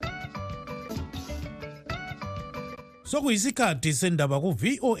Sokuyisikhathi sendaba ku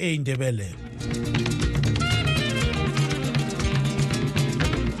VOA Indebele.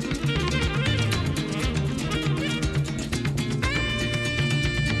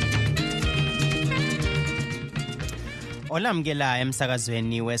 Olamukela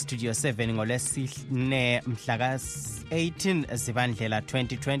emsakazweni weStudio 7 ngolwesine mhla ka-18 Zibandlela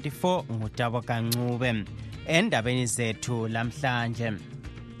 2024 ngutabo kancube endabeni zethu lamhlanje.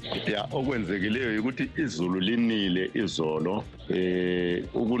 Ya okwenzekileyo ukuthi izulu linile izolo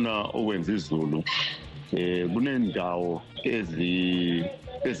ukuna okwenza izulu kunendawo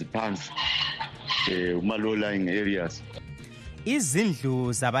eziphansi low lying areas.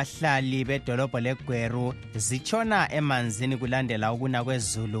 Izindlu zabahlali bedolobho leGweru zichona emanzini kulandela ukuna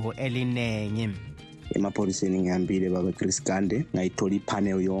kwezulu elinengi. Emapholiseni ngihambile baba Chris Gande ngayithola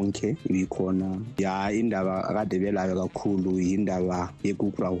ipanel yonke ibikhona ya indaba akade belayo kakhulu indaba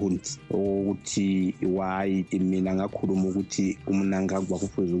yeground ukuthi why mina ngakhuluma ukuthi umnanga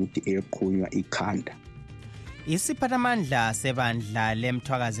kwakufuze ukuthi eqhunywa ikhanda. Isiphathamandla sebandla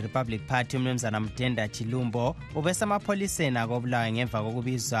lemthwakazi Republic Party umnumzana Mdenda Chilumbo ubesemapholiseni akobulawa ngemva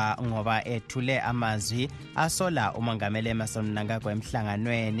kokubizwa ngoba ethule amazwi asola umongameli Emmerson Mnangagwa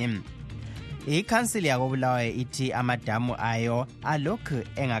emhlanganweni. Ikhansili yakobulawa ithi amadamu ayo alokhu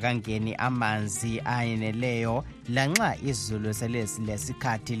engakangeni amanzi ayeneleyo lanxa izulu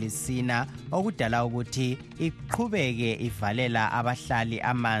lesikhathi lisina okudala ukuthi iqhubeke ivalela abahlali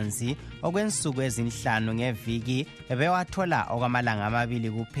amanzi okwensuku ezinhlanu ngeviki bewathola okwamalanga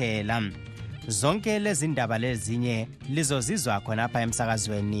amabili kuphela. Zonke lezi ndaba lezinye lizozizwa khonapha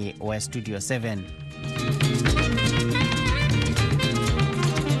emsakazweni weStudio 7.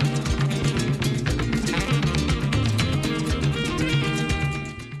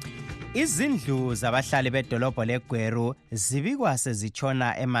 Izindlu zabahlali bedolobho leGweru zibikwa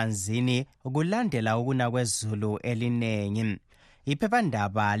sezichona emanzini kulandela ukuna kwezulu elinengi.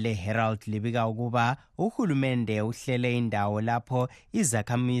 Iphephandaba leHerald libika ukuba uhulumende uhlele indawo lapho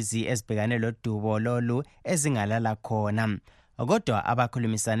izakhamizi ezibhekane lodubo lolu ezingalala khona. Kodwa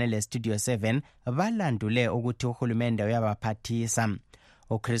abakhulumisane leStudio 7 balandule ukuthi uhulumende uyabaphathisa.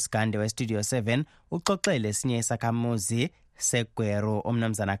 uChris Gande weStudio 7 uxoxele esinye isakhamuzi seGweru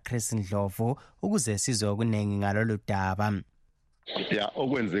umnumzana Chris Ndlovu ukuze sizwe okunengi ngalolu daba. Ya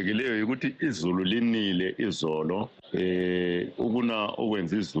okwenzekileyo ukuthi izulu linile izolo ukuna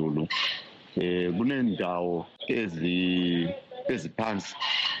okwenza izulu kunendawo eziphansi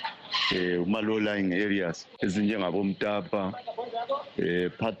low lying areas ezinjengabo Mtapa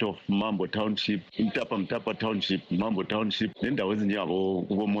part of Mambo Township, Mtapa Township, Mambo Township, nendawo ezinjengabo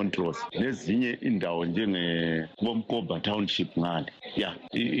kubo Montrose nezinye indawo Mkoba Township ngale. Ya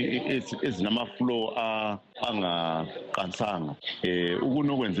ezinama flow angaqansanga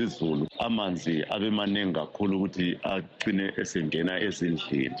ukunokwenza izulu amanzi abemanengi kakhulu ukuthi agcine esengena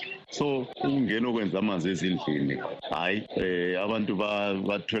ezindlini. So ukungena okwenza amanzi ezindlini hayi abantu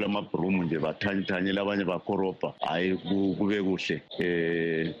bathwela amabroom nje bathanyela abanye bakorobha hayi kube kuhle.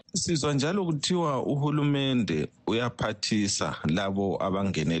 Sizwa njalo kuthiwa uhulumende uyaphathisa labo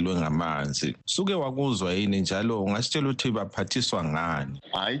abangenelwe ngamanzi. Suke wakuzwa yini njalo ungasitshela ukuthi baphathiswa ngani?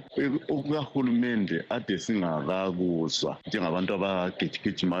 Hayi ukahulumende ade singakakuzwa njengabantu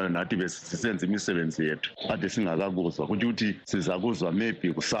abagijigijimayo nathi besisenza imisebenzi yethu ade singakakuzwa ukuthi sizakuzwa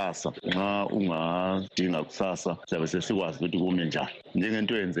maybe kusasa nxa ungadinga kusasa siyabe sesikwazi ukuthi kume njani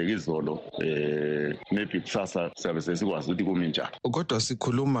njengento eyenzeka izolo maybe kusasa siyabe sesikwazi ukuthi kume njani. Kodwa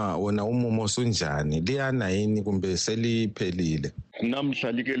sikhuluma wona umumo sunjani liyana yini kumbe seliphelile?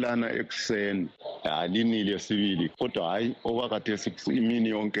 Namhla likelana ekuseni linile sibili kodwa hayi okwakade imini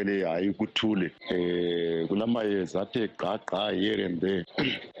yonke le hayi kuthule kulamayeza athe gqa here and there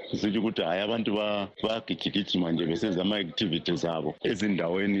sithi ukuthi hayi abantu bagijigijima nje besenza ama-activities abo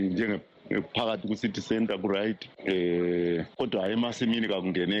ezindaweni phakathi ku-city center ku-right kodwa hayi emasimini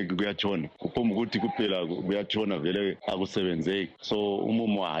kakungeneki kuyatshona kuphuma ukuthi kuphela kuyatshona vele akusebenzeki so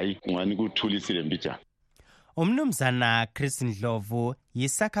umumo hayi ungani kuthulisile mbijana. Umnumzana Chris Ndlovu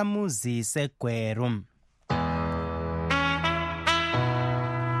yisakhamuzi seGweru.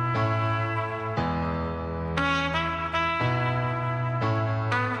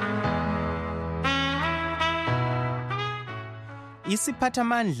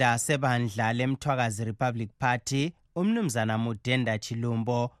 Isiphathamandla sebandla lemthwakazi Republic Party umnumzana Mdenda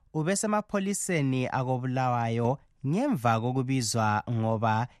Chilumbo ubesemapholiseni akobulawayo ngemva kokubizwa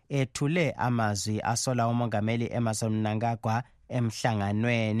ngoba ethule amazwi asola umongameli Emmerson Mnangagwa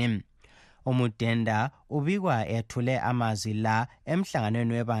emhlanganweni. Umudenda ubikwa ethule amazwi la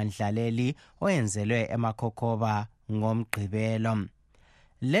emhlanganweni webandla leli oyenzelwe eMakhokhoba ngomgqibelo.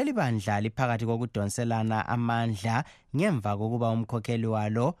 Leli bandla liphakathi kokudonselana amandla ngemva kokuba umkhokheli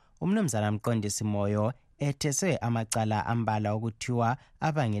walo umnumzana Mqondisi Moyo etheswe amacala ambala ukuthiwa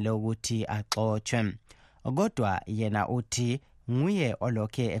abangele ukuthi axotshwe. Kodwa yena uthi nguye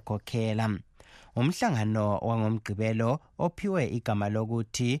olokhe ekhokhela. Umhlangano wangomgqibelo ophiwe igama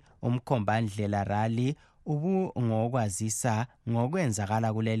lokuthi umkhombandlela rally ubungokwazisa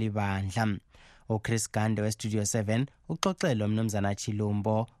ngokwenzakala kuleli bandla. uChris Gande weStudio 7 uxoxele umnumzana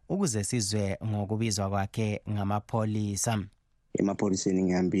Chilumbo ukuze sizwe ngokubizwa kwakhe ngamapholisa. Emapholiseni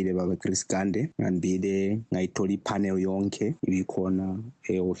ngihambile baba Chris Gande, ngihambile ngayithola ipanel yonke ibikhona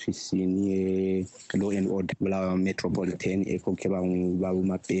e-ofisini ye-Law and Order Bulawayo Metropolitan ekhokhelwa ngubaba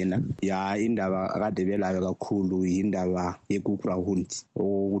uMapena. Indaba kade belayo kakhulu indaba yeGugurawundi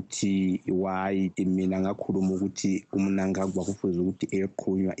ukuthi why mina ngakhuluma ukuthi uMnangagwa kufuze ukuthi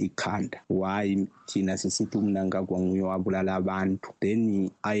eqhunywa ikhanda. Why thina sisithi uMnangagwa nguye wabulala abantu. Then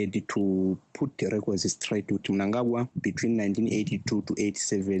I had to put the records straight ukuthi uMnangagwa between 1982 to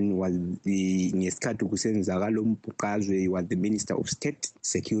 87 was ngesikhathi kusenzakala umbhuqazwe was the Minister of State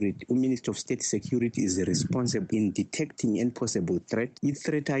Security. Minister of State Security is responsible in detecting any possible threat.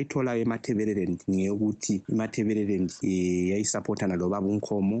 I-threat ayithola eMatabeleland ngeyokuthi iMatabeleland yayisupportana lobaba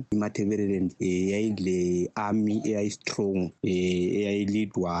uNkomo. iMatabeleland yayile army eyayistrong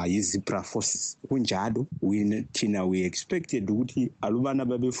eyayilidwa yiZebra Forces. Kunjalo thina we expected ukuthi alubana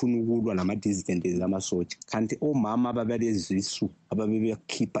babefuna ukulwa nama-dissident zamasotsha, kanti omama babelezisu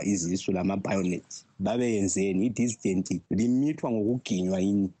ababebekhipha izisu lama-bayonets babeyenzeni. I-dissident limithwa ngokuginywa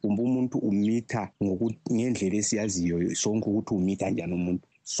yini, kumbe umuntu umitha ngendlela esiyaziyo sonke ukuthi umitha njani umuntu.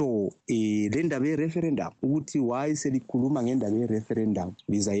 So le ndaba ye-referendum ukuthi why selikhuluma ngendaba ye-referendum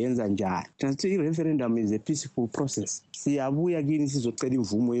lizayenza njani. I-referendum is a peaceful process. Siyabuya kini sizocela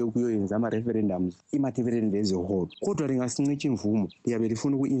imvumo yokuyoyenza ama-referendums iMatabeleland as a whole, kodwa lingasincitsha imvumo liyabe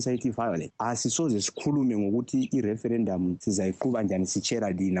lifuna uku-incite violence. Asisoze sikhulume ngokuthi i-referendum sizayiqhuba njani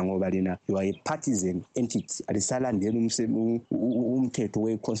sitshela lina ngoba lina you are a partisan entity, alisalandela umthetho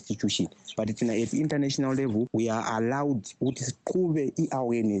we-constitution. But thina at international level we are allowed ukuthi siqhube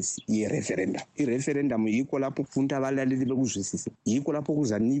i-awareness ye-referendum. I-referendum yikho lapho umuntu abalaleli bekuzwisise, yikho lapho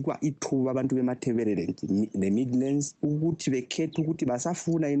kuzanikwa ithuba abantu beMatabeleland ne-Midlands ukuthi bekhethe ukuthi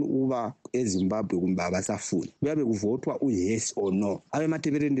basafuna yini ukuba eZimbabwe kumbe abasafuni. Kuyabe kuvotwa u-yes or no.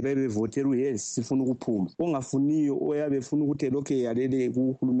 AbeMatabeleland babe bevotela u-yes sifuna ukuphuma. Ongafuniyo oyabe efuna ukuthi lokho yalele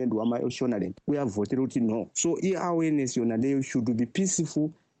kuhulumende wama-Shonaland uyavotela ukuthi no. So i-awareness yona leyo should be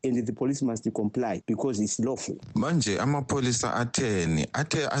peaceful and the police must comply because it's lawful. Manje amapholisa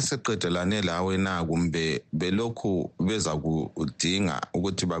athe aseqedelane lawe na kumbe belokhu beza kudinga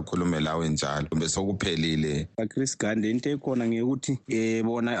ukuthi bakhulume lawe njalo kumbe sokuphelile? Chris Gande into ekhona ngekuthi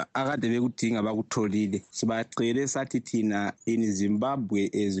bona akade bekudinga bakutholile. Sibacele sathi thina in Zimbabwe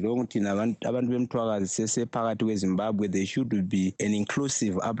as long thina abantu bemthwakazi sesephakathi kweZimbabwe there should be an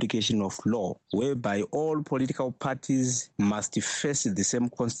inclusive application of law whereby all political parties must face the same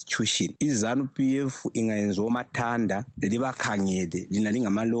constitution. iZANU-PF ingayenza omathanda libakhangele lina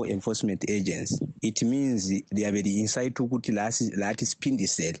lingama-law enforcement agents. It means liyabe li-insight ukuthi lathi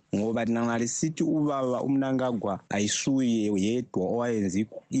siphindisele ngoba lina lisithi ubaba uMnangagwa ayisuye yedwa owayenza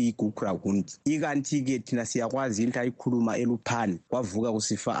iGugurawundi. Ikanti-ke thina siyakwazi into ayikhuluma eLupane kwavuka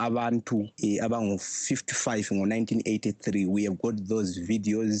kusifa abantu abangu-55 ngo-1983. We have got those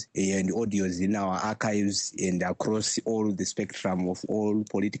videos and audios in our archives and across all the spectrum of all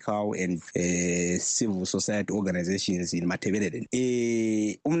political and civil society organizations in Matabeleland.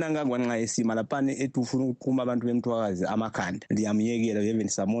 Umnangagwa nxa esima laphane ethi ufuna ukuqhuma abantu bemthwakazi amakhanda liyamyekela even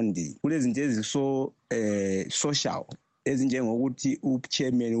samondi. Kulezinto eziso social ezinjengokuthi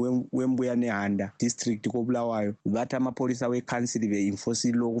uchairman weMbuyanehanda district koBulawayo bathi amapholisa weCouncil be-enforce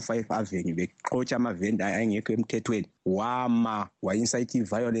iloku 5 Avenue beqotsha amavenda ayengekho emthethweni wa-incite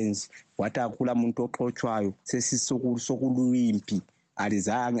violence wathi akula muntu oxotshwayo sesisokuluyimpi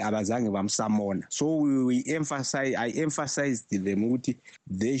abazange bamsamona. So I emphasized them ukuthi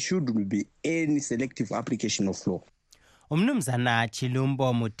there shouldn't be any selective application of law. Umnumzana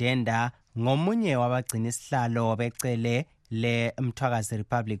Chilumbo Mudenda ngomunye wabagcina isihlalo becele le Mthwakazi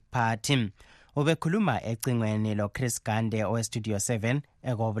Republic Party. Ubekhuluma ecingweni lo Chris Gande oweStudio 7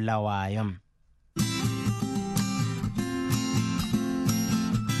 ekobulawayo.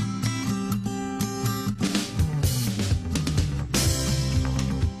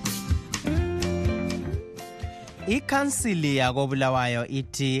 Ikhansili yakobulawayo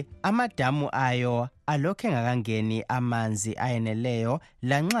ithi amadamu ayo alokhe ngakangeni amanzi ayeneleyo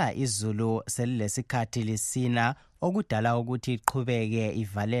lanxa izulu selilesikhathi lisina okudala ukuthi iqhubeke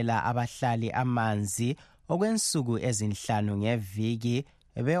ivalela abahlali amanzi okwensuku ezinhlanu ngeviki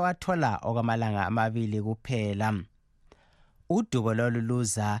bewathola okwamalanga amabili kuphela. Udubo lolu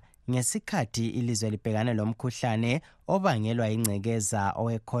luza ngesikhathi ilizwe libhekane lomkhuhlane obangelwa ingcekeza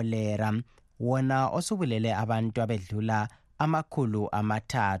owekholera, wona osubulele abantu abedlula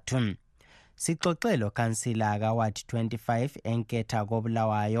 300. Sixoxe lo-Kansila kaWard 25 eNketha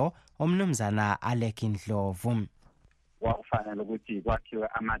koBulawayo, umnumzana Alec Ndlovu. Kwakufanele ukuthi kwakhiwe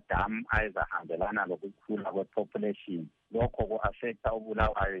amadamu ayezahambelana lokukhula kwepopulation. Lokho ku-affecta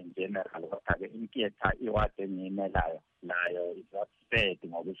uBulawayo in general, kodwa-ke inketha iward engiyimelayo nayo is not spared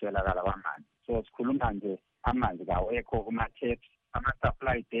ngokuswelakala kwamanzi. So sikhuluma nje amanzi kawekho kuma-taps,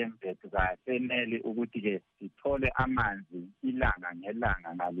 ama-supply dam zethu kaseneli ukuthi-ke sithole amanzi ilanga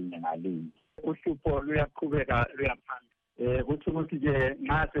ngelanga ngalinye ngalinye. Uhlupho luyaqhubeka luyaphambili. Kuthi ukuthi-ke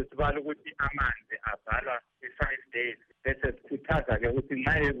nxa sesibala ukuthi amanzi avalwa i-5 days, bese sikhuthaza-ke ukuthi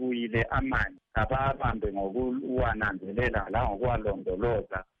nxa ebuyile amanzi ababambe ngokuwananzelela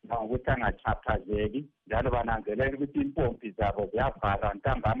langokuwalondoloza ngokuthi angachaphazeki, njalo bananzelela ukuthi impompi zabo ziyavalwa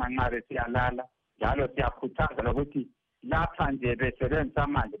ntambama nxa besiyalala. Njalo siyakhuthaza lokuthi lapha nje besebenzisa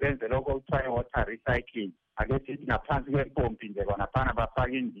amanzi benze lokho okuthiwa i-water recycling. Ake sithi ngaphansi kwempompi nje khonaphana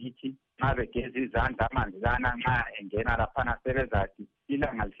bafake indithi, nxa begeza izandla amanzi lana nxa engena laphana sebezathi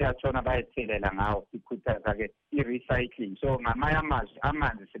ilanga lisiyatshona bayethelela ngawo. Sikhuthaza-ke i-recycling. So ngamanye amazwi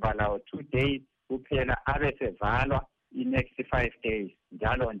amanzi sibalawo 2 days kuphela abesevalwa i-next 5 days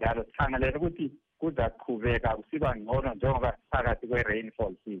njalo njalo. Sikhangelele ukuthi kuzaqhubeka kusiba ngcono njengoba siphakathi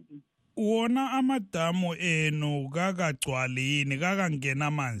kwe-rainfall season. Wona amadamu enu kakagcwali yini, kakangena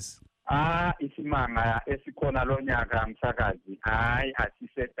amanzi? Isimanga esikhona lonyaka msakazi, hayi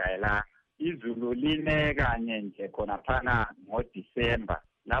asisedayelanga. Izulu line kanye nje khonaphana ngoDisemba,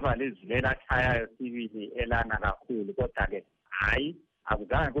 laba lizilela tshayayo sibili elana kakhulu, kodwa-ke hayi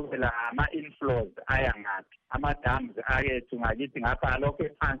akuzange kube la ama-inflows aya ngaphi. Ama-dams akethu ngakithi ngapha lokho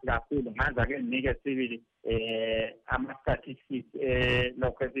ephansi kakhulu. Nganza-ke nginike sibili ama-statistics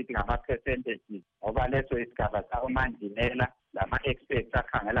lokho esithi ngama-percentages, ngoba leso isigaba sakumanjinela lama-experts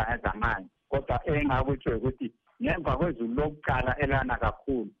akhangela ngezamanzi. Kodwa engakutsho ukuthi ngemva kwezulu lokuqala elana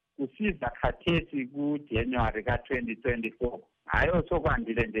kakhulu kusiza khathesi ku-January ka-2024, hayi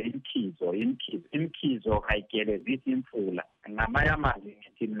sokwandile nje imkhizo kayigelezisi imfula. Ngamanye amazwi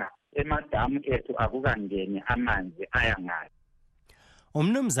ngithi mina emadamu ethu akukangeni amanzi aya ngaphi.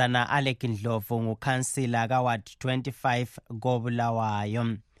 Umnumzana Alec Ndlovu ngukhansila kaWard 25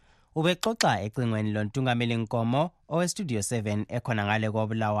 koBulawayo. Ubexoxa ecingweni lontungameli Nkomo owestudio 7 ekhona ngale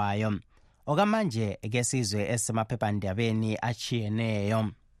koBulawayo. Okamanje ke sizwe esemaphephandabeni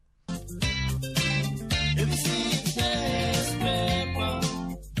achiyeneyo.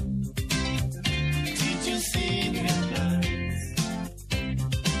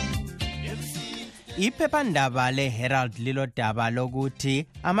 Iphephandaba leHerald lilodaba lokuthi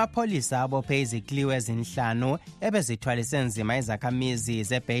amapholisa abophe izikliwe ezinhlanu ebezithwalise nzima izakhamizi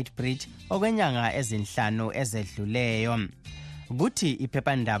zeBeitbridge okwenyanga ezinhlanu ezedluleyo. Kuthi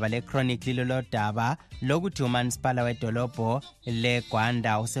iphephandaba leChronicle lilodaba lokuthi uMansipala wedolobho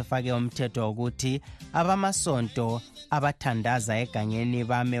leGwanda usefake umthetho ukuthi abamasonto abathandaza egangeni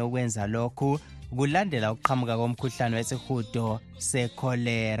bame ukwenza lokhu kulandela ukuqhamuka komkhuhlane wesihudo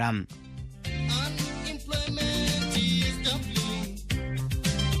sekholera.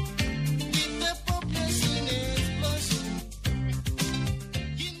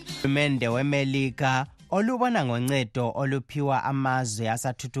 Uhulumende weMelika olubona ngoncedo oluphiwa amazwe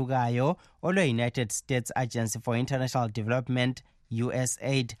asathuthukayo olwe-United States Agency for International Development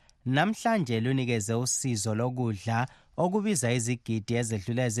USAID namhlanje lunikeze usizo lokudla okubiza izigidi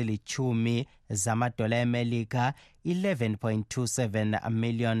ezedlula ezili-10 zamadola eMelika 11.27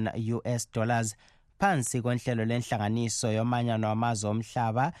 million US dollars phansi konhlelo lenhlanganiso yomanyano wamazwe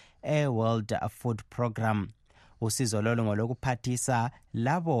omhlaba e-World Food Program. Usizo lolu ngolokuphathisa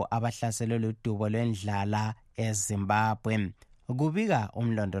labo abahlaselwe ludubo lwendlala eZimbabwe. Kubika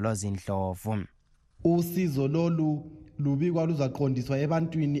umlondolozi Ndlovu. Usizo lolu lubikwa luzaqondiswa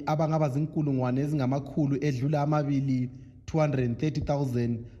ebantwini abangaba zinkulungwane ezingamakhulu edlula amabili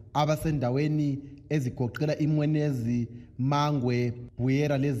 230,000 abasendaweni ezigoqela iMwenezi, Mangwe,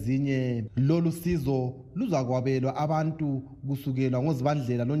 Buyera lezinye. Lolu sizo luzakwabelwa abantu kusukela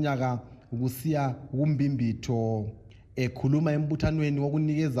ngoZibandlela lonyaka kusiya kumbimbitho. Ekhuluma embuthanweni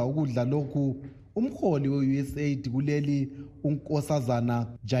wokunikeza ukudla lokhu, umholi we-USAID kuleli unkosazana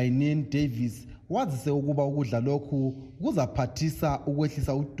Janine Davis wazise ukuba ukudla lokhu kuzaphathisa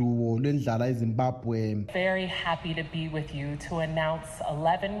ukwehlisa udubo lwendlala eZimbabwe. Very happy to be with you to announce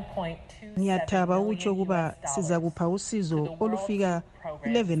 11.2. Ngiyathaba ukutsho kuba siza kupha usizo olufika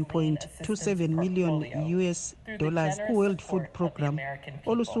 11.27 million US dollars ku-World Food Program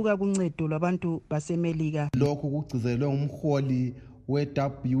olusuka kuncedo lwabantu basemelika. Lokhu kugcizelwe ngumholi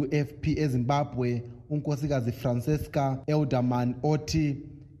we-WFP eZimbabwe unkosikazi Francesca Elderman othi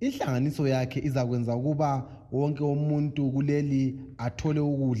inhlanganiso yakhe izakwenza ukuba wonke umuntu kuleli athole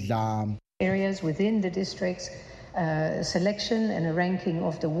ukudla. Areas within the districts, selection and a ranking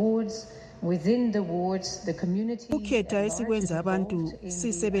of the wards. Within the wards, the community. Ukhetha esikwenza abantu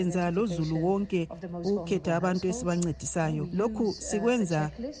sisebenza lozulu wonke ukhetha abantu esibancedisayo. Lokhu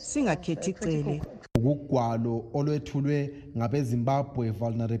sikwenza singakhethi icele. Ukugwalo olwethulwe ngabeZimbabwe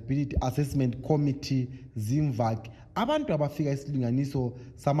Vulnerability Assessment Committee ZIMVAC abantu abafika isilinganiso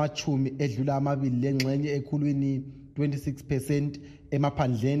samachumi edlula amabili lengxenye ekhulwini 26%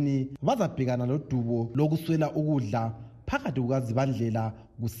 emaphandleni bazabhekana lodubo lokuswela ukudla phakathi kukazibandlela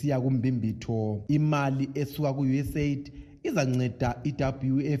kusiya kumbimbitho. Imali esuka ku-USAID izanceda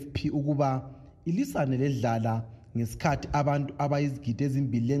i-WFP ukuba ilisane ledlala ngesikhathi abantu abayizigidi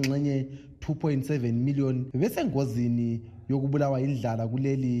ezimbili lengxenye 2.7 million besengozini yokubulawa indlala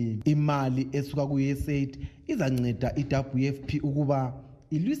kuleli. Imali esuka ku-USAID izanceda i-WFP ukuba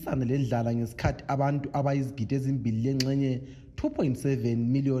ilwisane lendlala ngesikhathi abantu abayizigidi ezimbili lengxenye 2.7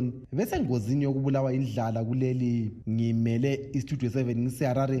 million besengozini yokubulawa indlala kuleli. Ngimele istudio 7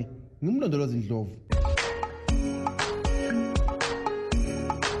 ngiseharare ngimlondolozi Ndlovu.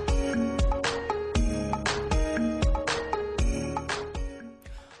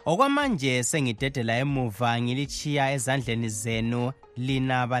 Okwamanje sengidedela emuva ngilichiya ezandleni zenu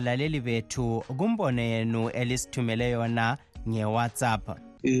lina balaleli bethu kumbone yenu elisithumele yona nge-WhatsApp.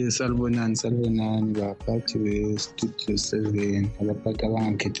 Salibonani baphathi be-Studio 7 abaphathi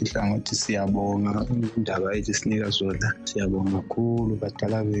abangakhethi ihlangothi siyabonga indaba ethi sinika zona siyabonga kakhulu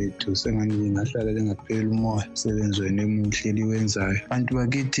badala bethu sengani ngahlala lengapheli umoya umsebenzi wenu emuhle liwenzayo abantu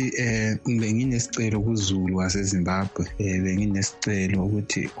bakithi benginesicelo kuZulu waseZimbabwe benginesicelo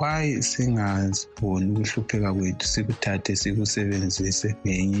ukuthi why singaziboni ukuhlupheka kwethu sikuthathe sikusebenzise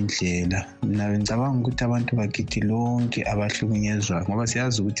ngenye indlela. Mina ngicabanga ukuthi abantu bakithi lonke abahlukunyezwa ngoba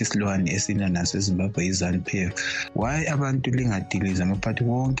siyazi ukuthi isilwane esina naso eZimbabwe iZANU-PF. Why abantu lingadiliza amaphathi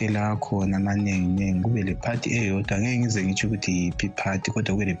wonke la khona amaningi kube le party eyodwa ngeke ngize ngitsho ukuthi yiphi party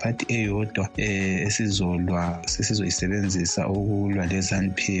kodwa kube le party eyodwa esizolwa sesizoyisebenzisa ukulwa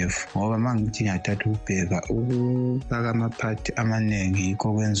leZANU-PF ngoba mangithi ngiyathatha ukubheka ukufaka amaphathi amaningi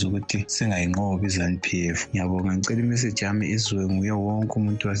yikho kwenza ukuthi singayinqobi iZANU-PF. Ngiyabonga ngicela imessage yami izwe nguye wonke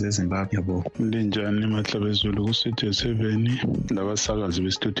umuntu waseZimbabwe. Ngiyabonga. Linjani Mahlabezulu ku-Studio 7 labasakazi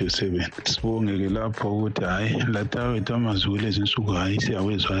be-Studio 7 sibongeke lapho ukuthi hayi latha wethu amazwi kulezi nsuku hayi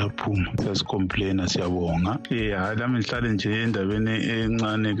siyawezwa ayaphuma siyasikomplaina siyabonga. Hayi lami ngihlale nje endabeni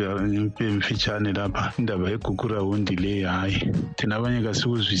encane emfitshane lapha indaba yeGugurawundi le hayi thina abanye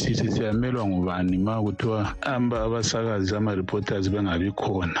kasikuzwisisi siyamelwa ngubani ma kuthiwa abasakazi ama-reporters bengabi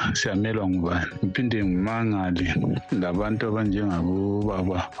khona siyamelwa ngubani. Ngiphinde ngimangale labantu abanjengabo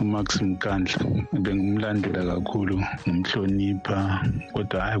baba uMax Mkandla bengumlandela kakhulu ngimhlonipha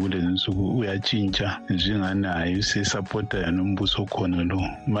kodwa hayi kulezi nsuku uyatshintsha njengani hayi usesupporta yena umbuso khona lo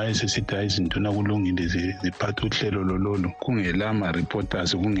maye sesithi hayi izinto nakulungile ziphatha uhlelo lololo kungela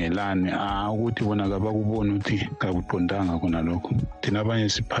ma-reporters kungelani ukuthi bona kabakubona ukuthi kakuqondanga khona lokho. Thina abanye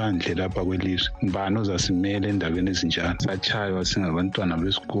siphandle lapha kwelizwe ngibani ozasimela endabeni ezinjalo satshaywa singabantwana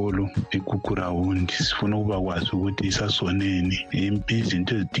besikolo eGugurawundi sifuna ukuba kwazi ukuthi isasoneni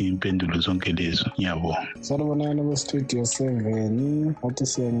izinto ezidinga impendulo zonke lezo. Ngiyabonga. Salibonani ku-Studio 7 athi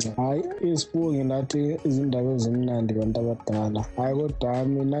siyancela hayi isibungi nathi izindaba ezimnandi bantu abadala hayi kodwa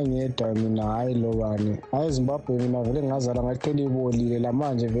mina ngedwa mina hayi lobani hayi Zimbabwe mina vele ngazala ngathola ibolile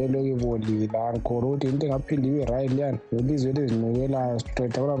lamanje vele lokibolile angikhona ukuthi into engaphinde ibe right liyani ilizwe lezinikela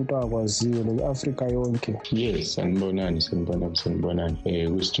straight abantu akwaziyo le-Afrika yonke. Yes, sanibonani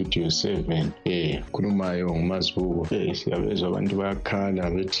ku-Studio 7 khulumayo nguMazibuko. Siyabezwa abantu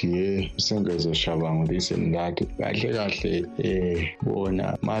bayakhala bethi usengeze shabangu lisendathi kahle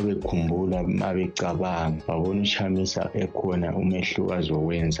bona mabekhumbula mabecabanga babona ushamisa ekhona umehluko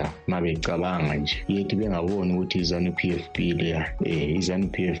azowenza mabecabanga nje yethi bengaboni ukuthi iZANU-PF leya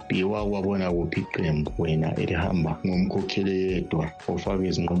iZANU-PF wakwabona kuphi iqembu wena elihamba ngomkhokheli yedwa ofaka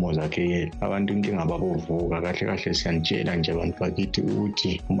izinqumo zakhe yedwa. Abantu inkinga babovuka kahle siyanitshela nje abantu bakithi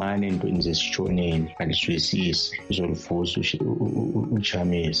ukuthi umane entweni zesishoneni aliswisisi uzolivusa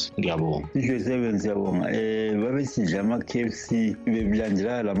uchamisa. Ngiyabonga. Studio 7 siyabonga babesidla ama-KFC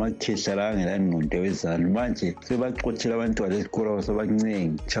bebilanjela lamakhehla la ngelangqondo wezalo manje sebaxothela abantwana esikolo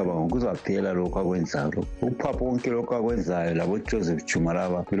sabancengi chaba ngokuzaphela lokho akwenzalo ukuphapha konke lokho akwenzayo labo Joseph Juma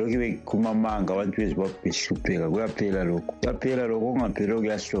laba lokho bekumamanga abantu bezimbabwe behlupheka kuyaphela lokho kungaphela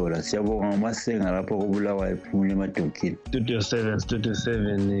kuyahlola siyabonga umasenga lapho kubulawa ephumule emadonkini Studio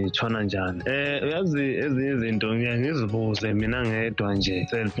 7 chona njani uyazi ezinye izinto ngizibuze mina ngedwa nje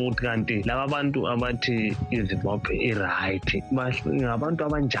selfuthi kanti laba abantu abathi iZimbabwe iright ngabantu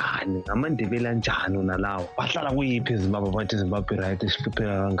abanjani ngamandebele anjani nalawo bahlala kuyiphi iZimbabwe bathi iZimbabwe right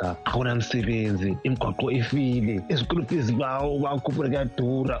isihlupheka kangaka akunamsebenzi imigwaqo ifile izikolo fees bakhuphula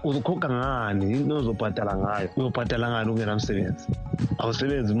kuyadura uzokhokha ngani into ozobhatala ngayo uyobhatala ngani ungenamsebenzi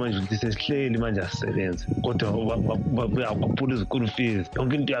awusebenzi manje uthi sesihleli manje asisebenzi kodwa uyakhuphula izikolo fees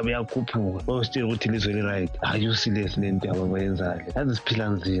yonke into yabe yakhuphuka bayositshela ukuthi ilizwe li-right ayusilies lento yabo bayenzayo yazi siphila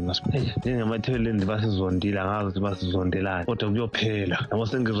nzima njengamathelendi basizondile angazi ukuthi basizondelani kodwa kuyophela nabo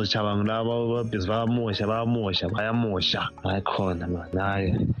sengizochaba ngilaba babhizi bayamosha hayi khona manje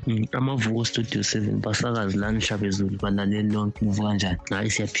hayi amavuko Studio 7 basakazi lana Hlabezulu balaleli lonke kuvuka kanjani hayi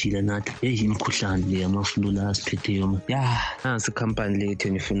siyaphila nathi imikhuhlane le yamaflu la siphetheyo nasi company lethu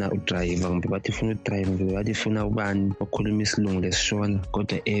nifuna udriver kumbe bathi ufuna udriver kumbe bathi ufuna ubani okhuluma isilungu lesishona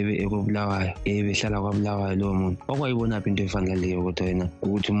kodwa ekobulawayo ehlala kwabulawayo lowo muntu okwayibona into efana leyo kodwa yena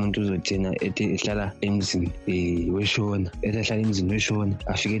ukuthi umuntu uzothena ethi ehlala emzini weshona ehlala emzini weshona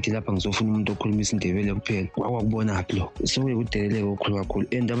afike ethi lapha ngizofuna umuntu okhuluma isiNdebele kuphela kwakubonaphi lo sokuyikudeleleka okukhulu kakhulu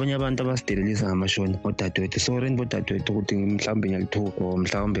and abanye abantu abasidelelisa ngamashona odadewethu sorry bodadewethu ukuthi mhlawumbe ngiyalithuka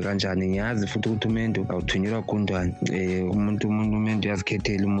mhlawumbe kanjani ngiyazi futhi ukuthi umuntu awuthunyelwa kundwani umuntu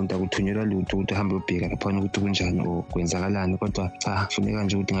uyazikhethela umuntu akuthunyelwa lutho ukuthi uhambe ubheka laphana ukuthi kunjani okwenzakalani kodwa cha kufuneka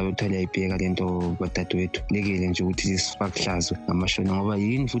nje ukuthi ngabe uthola ibheka lento badadewethu lekele nje ukuthi sibakuhlazwe ngamashona ngoba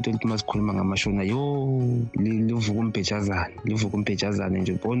yini futhi ukuthi masikhuluma ngamashona livuka umbhejazane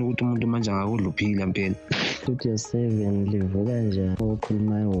nje ubona ukuthi umuntu manje angakudluphila impela Studio 7 livuka njani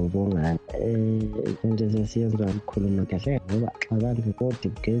ukukhuluma ngobongani into sesiyenza ukukhuluma kahle ngoba abantu kodwa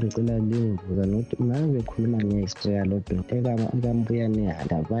ngicela livuka nokuthi uma bekhuluma nge-extra lobho ekambuya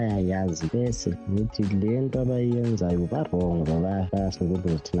nehanda bayayazi bese ukuthi lento abayenzayo ba-wrong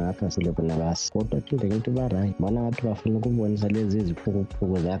bayasungula thina apha silobona basi kodwa phinde ngento ba-right bona ngathi bafuna ukubonisa lezi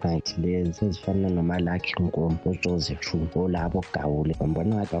iziphukuphuku za-right lezi ezifana nomalakhi nkomo uJoseph olabo gawule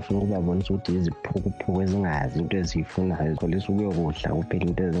bona ngathi bafuna ukubabonisa ukuthi iziphukuphuku ezingazi into eziyifunayo kholisa ukuyokudla kuphela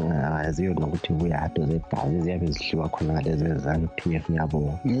into ezingaziyo nokuthi kuyado zegazi ziyabe zihliwa khona ngalezi ZANU-PF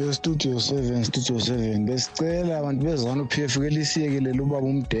ngiyabonga ngeStudio 7 besicela abantu beZANU-PF ke lisiyekelele ubaba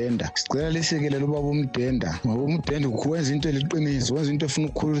uMdenda sicela lisiyekelele ubaba uMdenda ngoba uMdenda ukwenza into eliqiniso wenza into efuna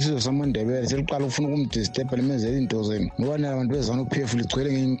ukukhulula isizwe samaNdebele seliqala ukufuna ukumdisturba limenzela into zenu ngoba nabantu beZANU-PF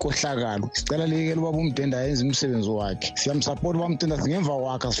ligcwele ngenkohlakalo sicela liyekele ubaba uMdenda ayenze umsebenzi wakhe siyamsupport ubaba uMdenda singemva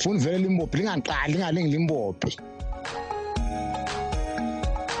wakhe asifuni vele limbophe lingaqali lingalingi limbophe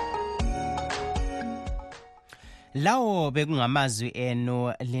Lawo bekungamazwi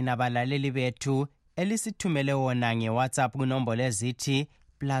enu linabalaleli bethu elisithumele wona ngeWhatsApp kunombolo ezithi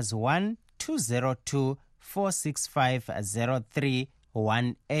 +1 202 465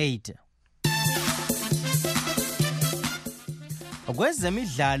 0318.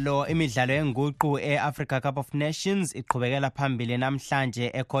 Kwezemidlalo imidlalo yenguqu eAfrica Cup of Nations iqhubekela phambili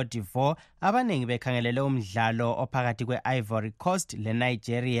namhlanje eCote d'Ivoire abanengi bekhangelele umdlalo ophakathi kweIvory Coast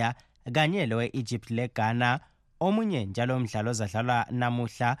leNigeria kanye lowe-Egypt leGhana omunye njalo umdlalo ozadlalwa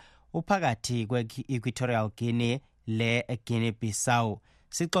namuhla uphakathi kwe-Equatorial Guinea le-Guinea Bissau.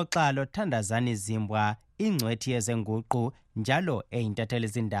 Sixoxa loThandazani Zimbwa ingcwethi yezenguqu njalo eyintatheli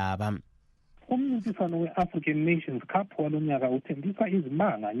zindaba. Umncintiswano we-African Nations Cup walonyaka uthembisa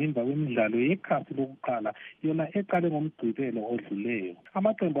izimanga ngemva kwemidlalo yekhasi lokuqala yona eqale ngomgqibelo odluleyo.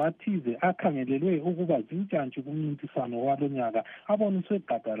 Amaqembu athize akhangelelwe ukuba zintshantshi kumncintiswano walonyaka aboniswe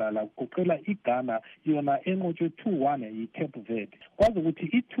gadalala kugoqela iGhana yona enqotshwe 2-1 yiCape Verde. Kwazi ukuthi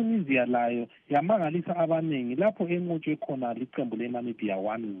iTunisia layo yamangalisa abanengi lapho enqotshwe khona liqembu leNamibia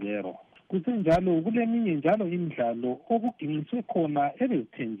 1-0. Kusenjalo kuleminye njalo imidlalo okuginqiswe khona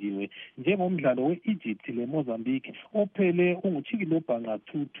ebezithenjiwe njengomdlalo we-Egypt leMozambique ophele unguchikilobhanqa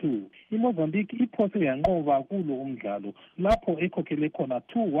 2-2. iMozambique iphose yanqoba kulo umdlalo lapho ekhokhele khona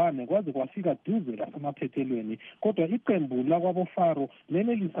 2-1 kwaze kwafika duze lasemaphethelweni kodwa iqembu lakwabofaro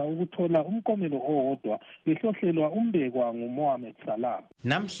lenelisa ukuthola umkomelo owodwa behlohlelwa umbekwa nguMohamed Salah.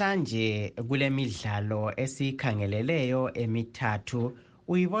 Namhlanje kule midlalo esikhangeleleyo emithathu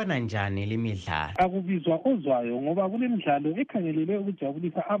uyibona njani limidlalo? Akubizwa ozwayo ngoba kulemidlalo ekhangelelwe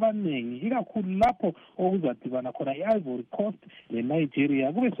ukujabulisa abanengi ikakhulu lapho okuzadibana khona iIvory Coast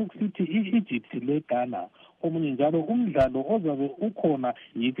leNigeria kube sokusithi iEgypt leGhana. omunye njalo umdlalo ozabe ukhona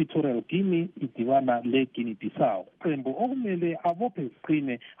yi-Equatorial Guinea idibana le-Guinea Bissau. Iqembu okumele abophe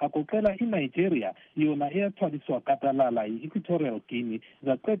ziqine agoqela iNigeria, yona eyathwaliswa katalala yi-Equatorial Guinea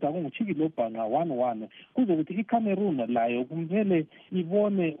zaqeda kungutshikilobhanqa 1-1, kuzokuthi iCameroon layo kumele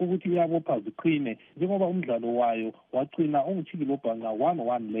ibone ukuthi iyabopha ziqine njengoba umdlalo wayo wagcina ungutshikilobhanqa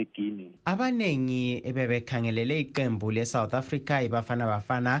 1-1 le-Guinea. Abanengi bebekhangelele iqembu le-South Africa iBafana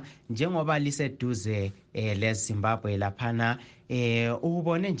Bafana njengoba liseduze leZimbabwe laphana,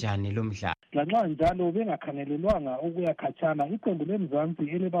 ubone njani lo mdlalo? Lanxa njalo bengakhangelelwanga ukuya khatshana, iqembu leMzansi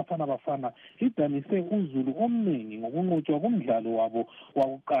eleBafana Bafana lidanise uzulu omningi ngokunqotshwa kumdlalo wabo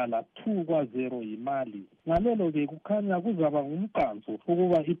wakuqala 2-0 yiMali. Ngalelo-ke kukhanya kuzaba ngumqanso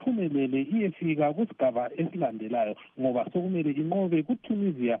ukuba iphumelele iyefika kusigaba esilandelayo ngoba sokumele inqobe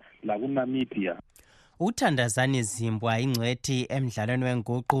kuTunisia lakuNamibia. Uthandazani Zimbwa ingcwethi emdlalweni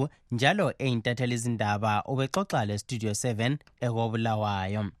wenguqu njalo eyintatheli izindaba ubexoxa leStudio 7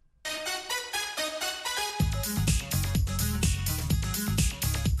 ekobulawayo.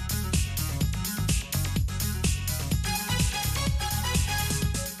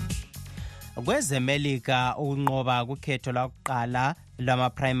 KwezeMelika ukunqoba kukhetho lwakuqala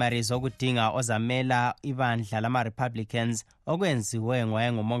lwama-primaries okudinga ozamela ibandla lama-Republicans okwenziwe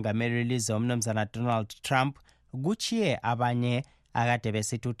ngoyengumongameli welizwe umnumzana Donald Trump kuchiye abanye akade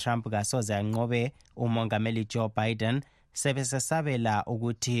besithi uTrump kasoze anqobe umongameli Joe Biden sebesesabela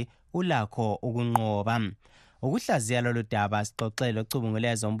ukuthi ulakho ukunqoba. Ukuhlaziya lolu daba sixoxele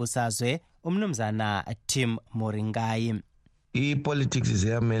ocubungule zombusazwe umnumzana Tim Moringai. I-politics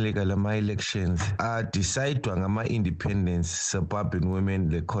ze-America lama-elections decidwa ngama-independents, suburban women,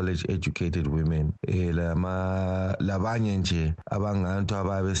 le-college-educated women, labanye nje abangantu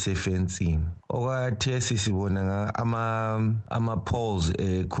ababesefensini. Okwathesi sibona ama-polls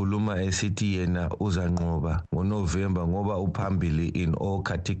khuluma esithi yena uzanqoba ngoNovember ngoba uphambili in all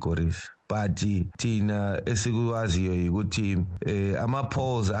categories. But thina esikwaziyo ukuthi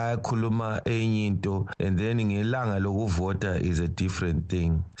ama-polls ayakhuluma enye into and then ngelanga lokuvota is a different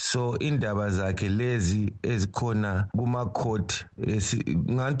thing. So indaba zakhe lezi ezikhona kuma-court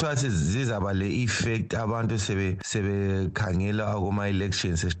ngathiwa zizaba le-effect abantu sebekhangela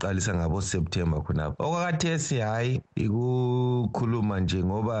kuma-elections esiqalisa ngabo-September khonapho. Okwakhathesi hayi ikukhuluma nje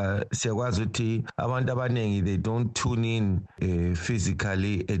ngoba siyakwazi ukuthi abantu abaningi they don't tune in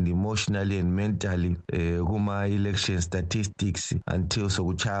physically and emotionally and mentally kuma-election statistics until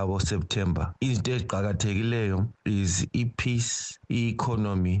sokuchaya bo-September. Izinto eziqakathekileyo is i-peace,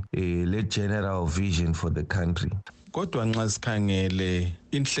 i-economy, le-general vision for the country. Kodwa nxa sikhangele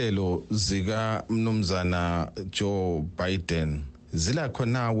inhlelo zika mnumzana Joe Biden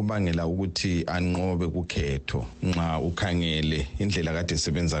zilakhona kubangela ukuthi anqobe kukhetho nxa ukhangele indlela kade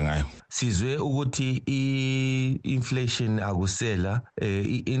sebenza ngayo. Sizwe ukuthi i-inflation akusela,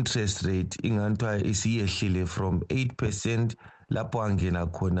 i-interest rate inganthiwa isiyehlile from 8% lapho angena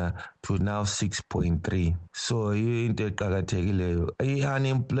khona to now 6.3. So into eqhakathekileyo,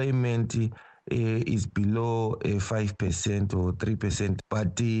 i-unemployment is below 5% or 3%,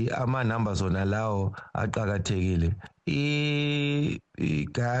 but ama-numbers on lawo aqhakathekile.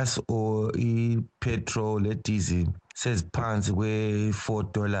 I-gas or i-petrol, i-diesel seziphansi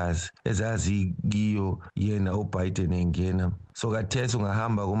kwe$4 ezazikiyo yena uBiden engena. So kathesi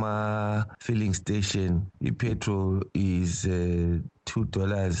ungahamba kuma-filling station, i-petrol is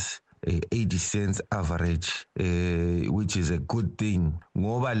 $2.80 average, which is a good thing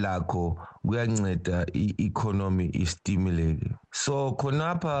ngoba lakho kuyanceda i-economy istimulate. So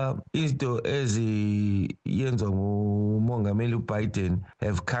khonapha izinto eziyenzwa ngumongameli uBiden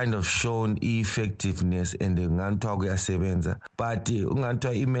have kind of shown effectiveness and nganthiwa kuyasebenza, but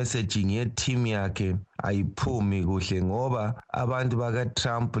unganthiwa i-messaging ye-team yakhe ayiphumi kuhle ngoba abantu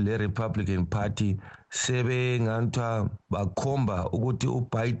baka-Trump le-Republican Party sebenganthiwa bakhomba ukuthi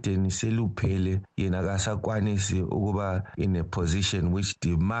uBiden seluphele, yena kasakwanisi ukuba in a position which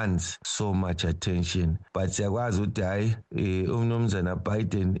demands so much attention. But siyakwazi ukuthi hayi umnumzana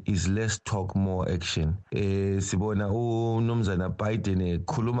Biden is less talk more action. Sibona umnumzana Biden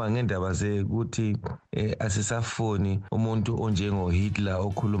ekhuluma ngendaba ukuthi asisafoni umuntu onjengo-Hitler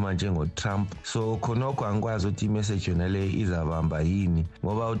okhuluma njengo-Trump. So khonokho angikwazi ukuthi imessage yona le izabamba yini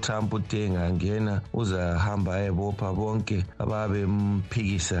ngoba uTrump uthe ngangena uzahamba ayebopha bonke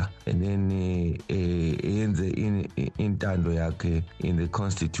ababemphikisa and then yenze intando yakhe in the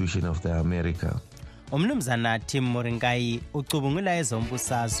Constitution of the America. Umnumzana Tim Moringai ucubungula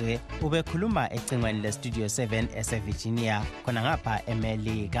ezombusazwe ubekhuluma ecingweni leStudio 7 eseVirginia khona ngapha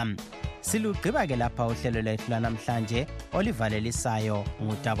eMelika. Silugqiba ke lapha uhlelo lwethu namhlanje olivalelisayo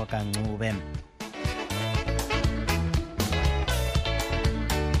nguTabo Kancube.